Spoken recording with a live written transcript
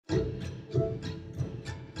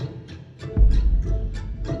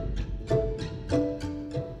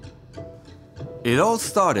It all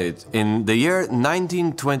started in the year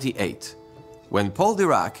 1928, when Paul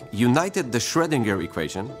Dirac united the Schrödinger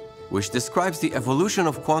equation, which describes the evolution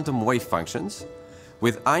of quantum wave functions,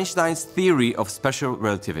 with Einstein's theory of special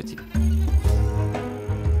relativity.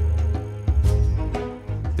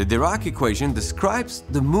 The Dirac equation describes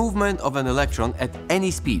the movement of an electron at any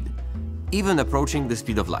speed, even approaching the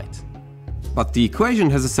speed of light. But the equation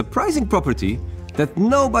has a surprising property that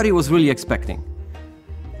nobody was really expecting.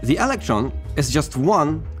 The electron is just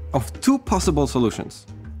one of two possible solutions.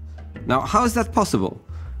 Now, how is that possible?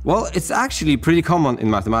 Well, it's actually pretty common in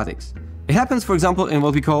mathematics. It happens, for example, in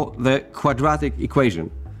what we call the quadratic equation.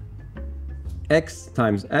 X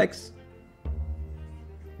times x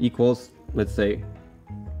equals, let's say,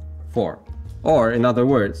 4. Or, in other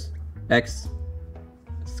words, x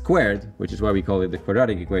squared, which is why we call it the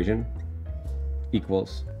quadratic equation,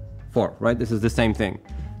 equals 4, right? This is the same thing.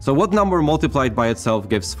 So what number multiplied by itself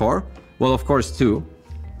gives 4? Well, of course, 2.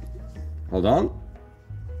 Hold on.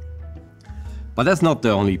 But that's not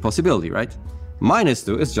the only possibility, right? Minus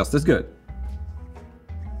 2 is just as good.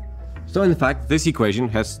 So in fact, this equation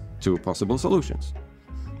has two possible solutions.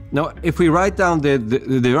 Now, if we write down the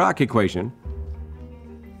Dirac equation,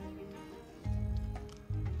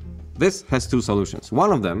 this has two solutions.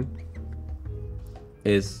 One of them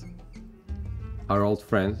is our old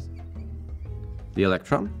friend, the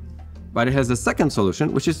electron, but it has a second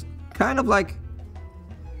solution, which is kind of like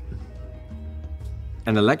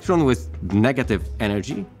an electron with negative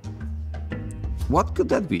energy. What could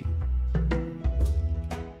that be?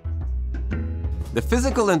 The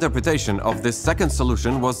physical interpretation of this second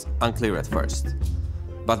solution was unclear at first.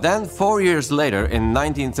 But then, 4 years later, in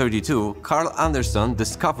 1932, Carl Anderson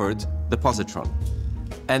discovered the positron.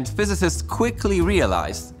 And physicists quickly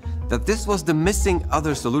realized that this was the missing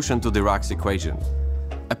other solution to Dirac's equation.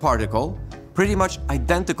 A particle, pretty much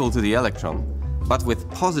identical to the electron, but with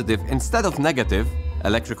positive instead of negative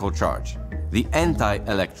electrical charge, the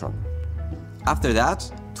anti-electron. After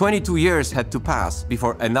that, 22 years had to pass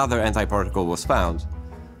before another antiparticle was found,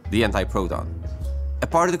 the antiproton. A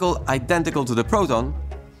particle identical to the proton,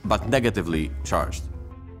 but negatively charged.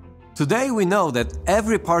 Today we know that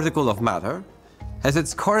every particle of matter has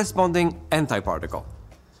its corresponding antiparticle,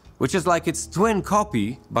 which is like its twin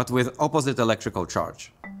copy, but with opposite electrical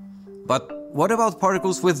charge. But what about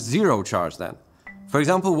particles with zero charge then? For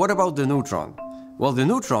example, what about the neutron? Well, the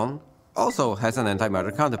neutron also has an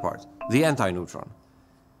antimatter counterpart, the antineutron.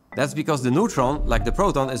 That's because the neutron, like the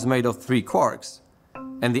proton, is made of 3 quarks,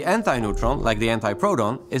 and the antineutron, like the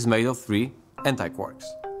antiproton, is made of 3 antiquarks.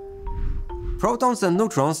 Protons and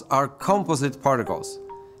neutrons are composite particles,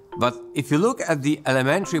 but if you look at the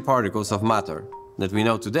elementary particles of matter that we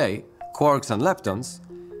know today, quarks and leptons,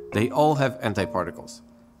 they all have antiparticles.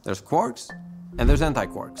 There's quarks and there's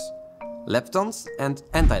antiquarks, leptons and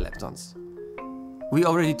antileptons. We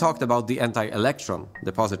already talked about the anti-electron,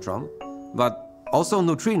 the positron, but also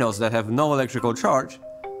neutrinos that have no electrical charge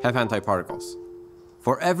have antiparticles.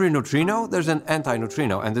 For every neutrino, there's an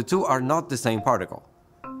antineutrino, and the two are not the same particle.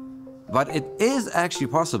 But it is actually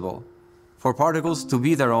possible for particles to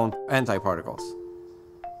be their own antiparticles.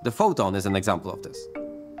 The photon is an example of this.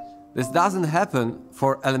 This doesn't happen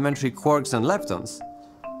for elementary quarks and leptons,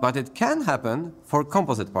 but it can happen for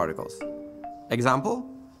composite particles. Example?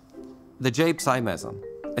 The J-psi meson,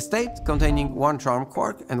 a state containing one charm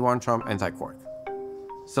quark and one charm antiquark.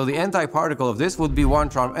 So the antiparticle of this would be one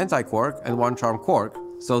charm antiquark and one charm quark,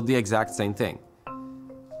 so the exact same thing.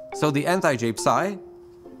 So the anti-J-psi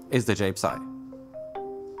is the J-psi.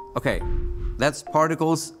 Okay, that's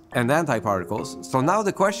particles and antiparticles. So now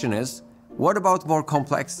the question is, what about more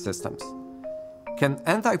complex systems? Can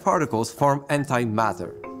antiparticles form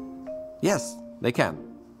antimatter? Yes, they can.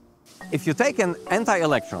 If you take an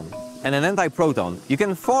anti-electron and an antiproton, you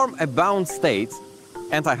can form a bound state,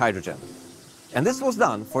 antihydrogen. And this was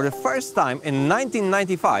done for the first time in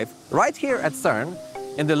 1995, right here at CERN,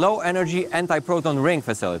 in the Low Energy Antiproton Ring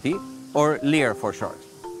Facility, or LEAR for short,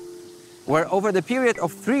 where over the period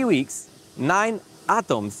of 3 weeks, 9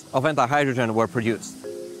 atoms of antihydrogen were produced.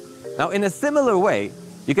 Now, in a similar way,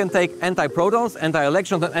 you can take antiprotons,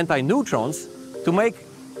 anti-electrons, and antineutrons to make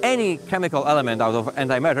any chemical element out of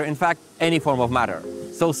antimatter, in fact, any form of matter.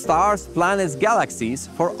 So stars, planets, galaxies,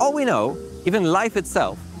 for all we know, even life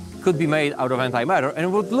itself, could be made out of antimatter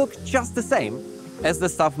and would look just the same as the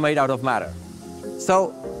stuff made out of matter.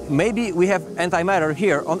 So maybe we have antimatter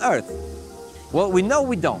here on Earth. Well, we know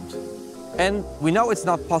we don't. And we know it's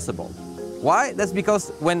not possible. Why? That's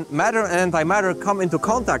because when matter and antimatter come into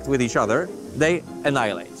contact with each other, they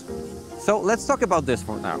annihilate. So let's talk about this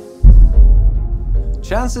for now.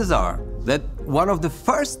 Chances are that one of the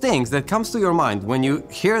first things that comes to your mind when you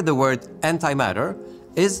hear the word antimatter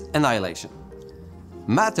is annihilation.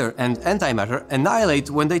 Matter and antimatter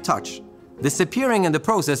annihilate when they touch, disappearing in the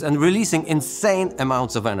process and releasing insane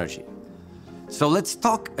amounts of energy. So let's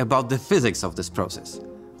talk about the physics of this process.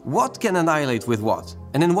 What can annihilate with what,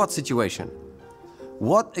 and in what situation?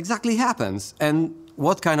 What exactly happens, and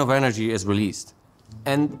what kind of energy is released?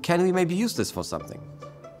 And can we maybe use this for something?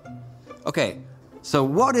 Okay, so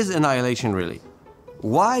what is annihilation really?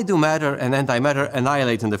 Why do matter and antimatter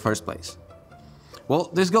annihilate in the first place? Well,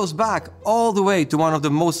 this goes back all the way to one of the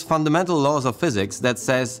most fundamental laws of physics that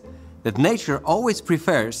says that nature always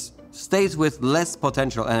prefers states with less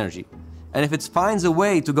potential energy. And if it finds a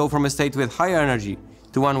way to go from a state with higher energy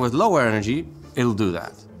to one with lower energy, it'll do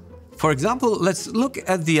that. For example, let's look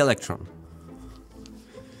at the electron.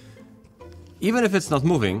 Even if it's not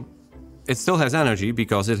moving, it still has energy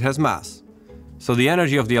because it has mass. So the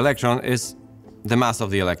energy of the electron is the mass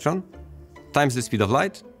of the electron times the speed of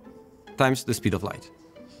light times the speed of light.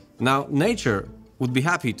 Now, nature would be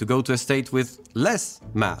happy to go to a state with less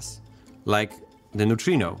mass, like the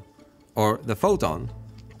neutrino or the photon,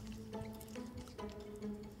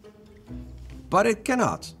 but it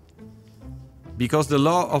cannot, because the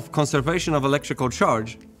law of conservation of electrical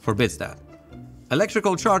charge forbids that.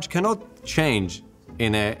 Electrical charge cannot change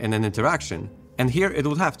in an interaction, and here it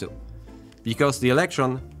would have to, because the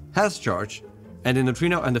electron has charge and the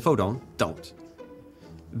neutrino and the photon don't.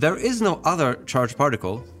 There is no other charged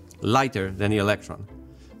particle lighter than the electron,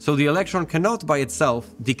 so the electron cannot by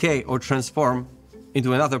itself decay or transform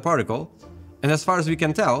into another particle, and as far as we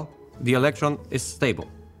can tell, the electron is stable.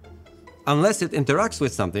 Unless it interacts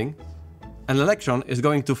with something, an electron is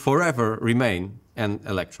going to forever remain an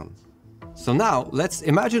electron. So now, let's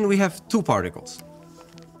imagine we have two particles,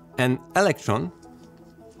 an electron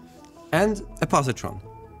and a positron,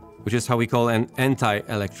 which is how we call an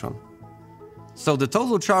anti-electron. So the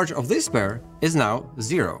total charge of this pair is now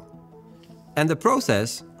 0. And the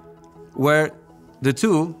process where the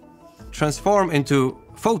two transform into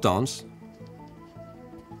photons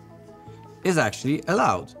is actually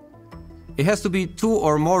allowed. It has to be 2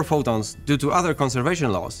 or more photons due to other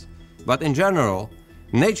conservation laws, but in general,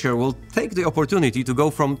 nature will take the opportunity to go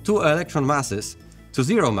from 2 electron masses to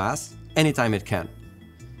 0 mass anytime it can.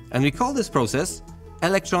 And we call this process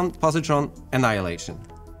electron-positron annihilation.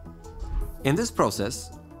 In this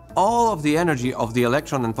process, all of the energy of the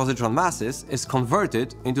electron and positron masses is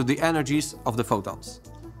converted into the energies of the photons.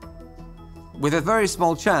 With a very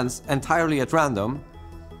small chance, entirely at random,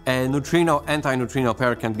 a neutrino-antineutrino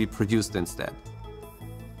pair can be produced instead.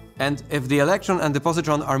 And if the electron and the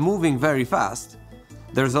positron are moving very fast,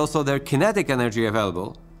 there's also their kinetic energy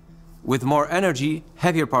available. With more energy,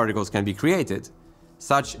 heavier particles can be created,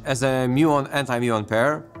 such as a muon-antimuon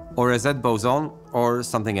pair, or a Z-boson, or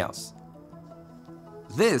something else.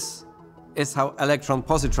 This is how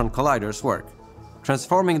electron-positron colliders work,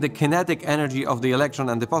 transforming the kinetic energy of the electron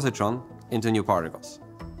and the positron into new particles.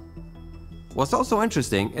 What's also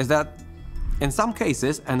interesting is that, in some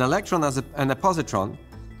cases, an electron and a positron,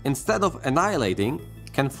 instead of annihilating,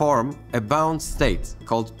 can form a bound state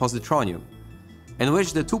called positronium, in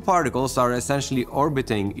which the two particles are essentially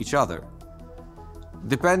orbiting each other.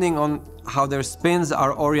 Depending on how their spins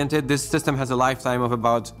are oriented, this system has a lifetime of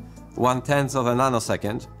about 1/10 of a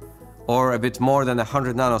nanosecond, or a bit more than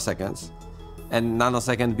 100 nanoseconds, and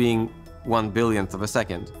nanosecond being 1/1000th of a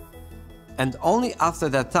second. And only after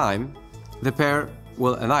that time, the pair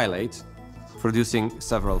will annihilate, producing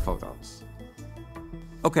several photons.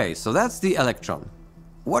 Okay, so that's the electron.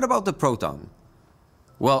 What about the proton?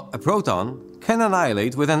 Well, a proton can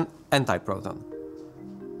annihilate with an antiproton.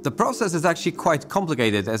 The process is actually quite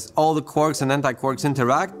complicated, as all the quarks and antiquarks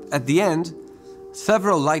interact. At the end,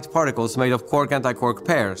 several light particles made of quark-antiquark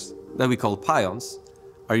pairs, that we call pions,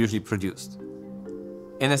 are usually produced.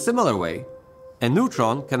 In a similar way, a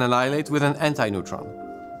neutron can annihilate with an antineutron.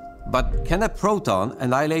 But can a proton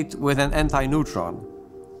annihilate with an antineutron?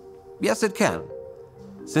 Yes, it can.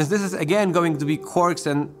 Since this is again going to be quarks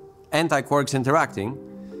and antiquarks interacting,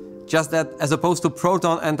 just that as opposed to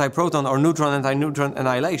proton-antiproton or neutron-antineutron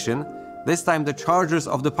annihilation, this time the charges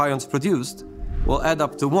of the pions produced will add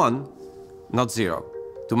up to 1, not 0,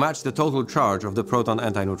 to match the total charge of the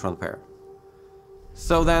proton-antineutron pair.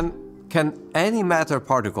 So then, can any matter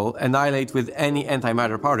particle annihilate with any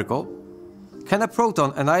antimatter particle? Can a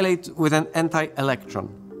proton annihilate with an anti-electron?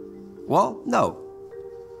 Well, no.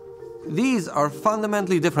 These are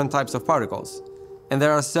fundamentally different types of particles, and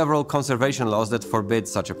there are several conservation laws that forbid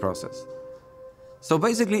such a process. So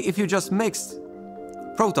basically, if you just mixed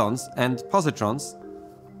protons and positrons,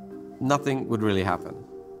 nothing would really happen.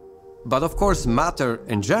 But of course, matter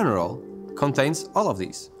in general contains all of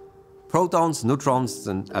these: protons, neutrons,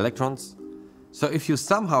 and electrons. So if you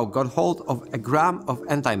somehow got hold of a gram of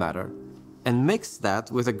antimatter and mixed that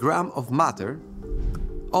with a gram of matter,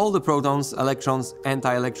 all the protons, electrons,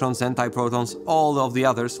 anti-electrons, anti-protons, all of the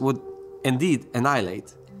others would indeed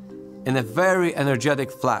annihilate in a very energetic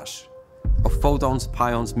flash of photons,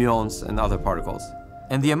 pions, muons, and other particles.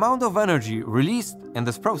 And the amount of energy released in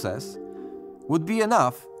this process would be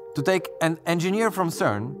enough to take an engineer from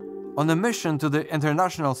CERN on a mission to the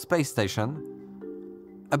International Space Station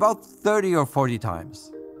about 30 or 40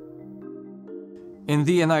 times. In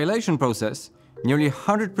the annihilation process, nearly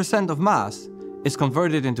 100% of mass is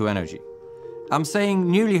converted into energy. I'm saying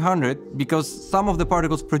nearly 100 because some of the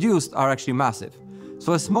particles produced are actually massive,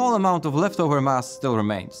 so a small amount of leftover mass still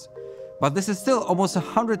remains. But this is still almost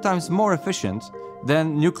 100 times more efficient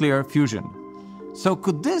than nuclear fusion. So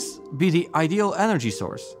could this be the ideal energy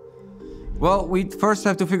source? Well, we'd first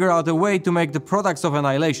have to figure out a way to make the products of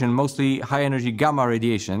annihilation, mostly high-energy gamma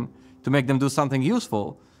radiation, to make them do something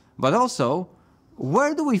useful. But also,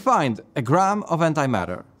 where do we find a gram of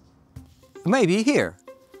antimatter? Maybe here.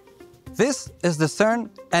 This is the CERN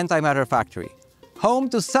Antimatter Factory, home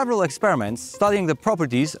to several experiments studying the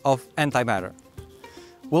properties of antimatter.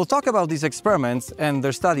 We'll talk about these experiments and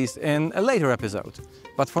their studies in a later episode.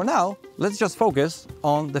 But for now, let's just focus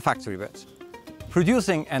on the factory bit.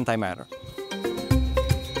 Producing antimatter.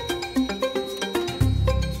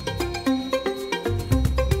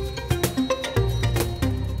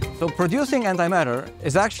 So producing antimatter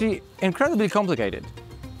is actually incredibly complicated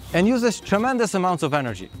and uses tremendous amounts of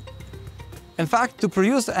energy. In fact, to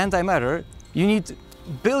produce antimatter, you need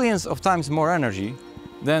billions of times more energy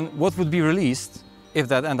than what would be released if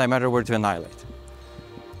that antimatter were to annihilate.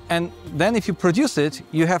 And then if you produce it,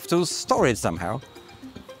 you have to store it somehow,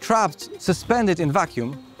 trapped, suspended in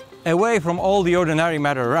vacuum, away from all the ordinary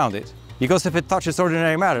matter around it, because if it touches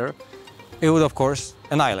ordinary matter, it would of course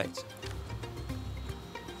annihilate.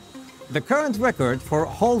 The current record for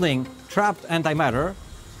holding trapped antimatter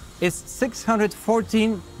is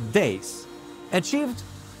 614 days, achieved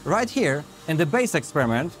right here in the base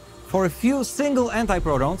experiment for a few single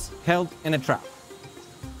antiprotons held in a trap.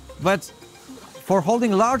 But for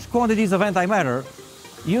holding large quantities of antimatter,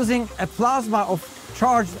 using a plasma of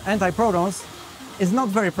charged antiprotons is not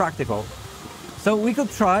very practical. So we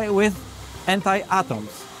could try with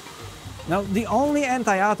anti-atoms. Now, the only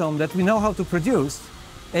anti-atom that we know how to produce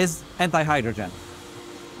is antihydrogen.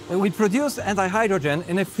 We produce antihydrogen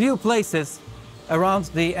in a few places around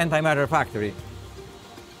the antimatter factory.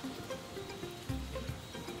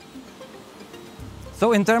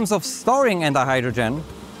 So in terms of storing antihydrogen,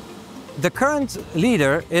 the current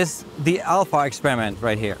leader is the alpha experiment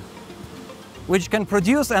right here, which can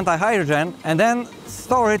produce antihydrogen and then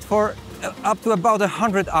store it for up to about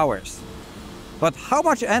 100 hours. But how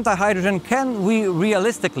much antihydrogen can we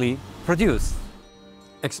realistically produce?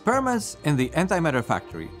 Experiments in the antimatter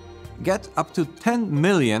factory get up to 10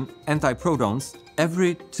 million antiprotons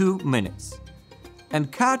every 2 minutes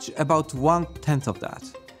and catch about 1/10 of that,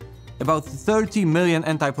 about 30 million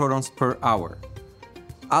antiprotons per hour.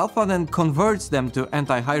 Alpha then converts them to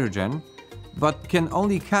antihydrogen, but can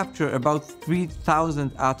only capture about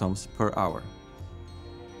 3,000 atoms per hour.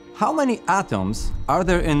 How many atoms are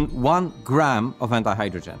there in 1 gram of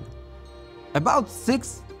antihydrogen? About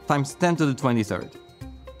 6 times 10 to the 23rd.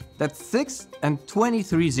 That's 6 and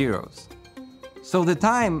 23 zeros. So the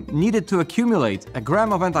time needed to accumulate a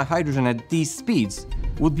gram of antihydrogen at these speeds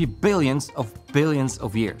would be billions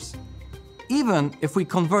of years. Even if we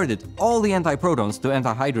converted all the antiprotons to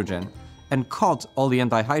antihydrogen and caught all the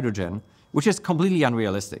antihydrogen, which is completely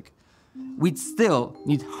unrealistic, we'd still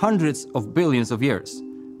need hundreds of billions of years,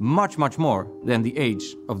 much more than the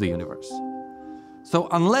age of the universe. So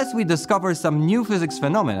unless we discover some new physics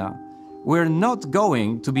phenomena, we're not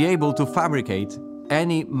going to be able to fabricate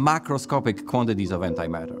any macroscopic quantities of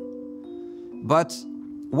antimatter. But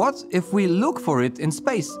what if we look for it in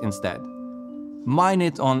space instead? Mine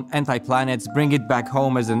it on anti-planets, bring it back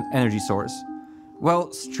home as an energy source?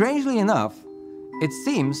 Well, strangely enough, it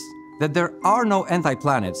seems that there are no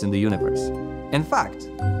anti-planets in the universe. In fact,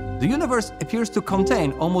 the universe appears to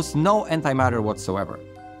contain almost no antimatter whatsoever.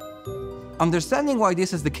 Understanding why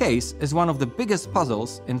this is the case is one of the biggest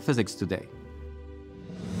puzzles in physics today.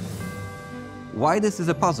 Why this is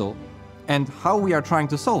a puzzle and how we are trying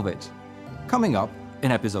to solve it, coming up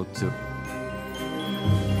in episode 2.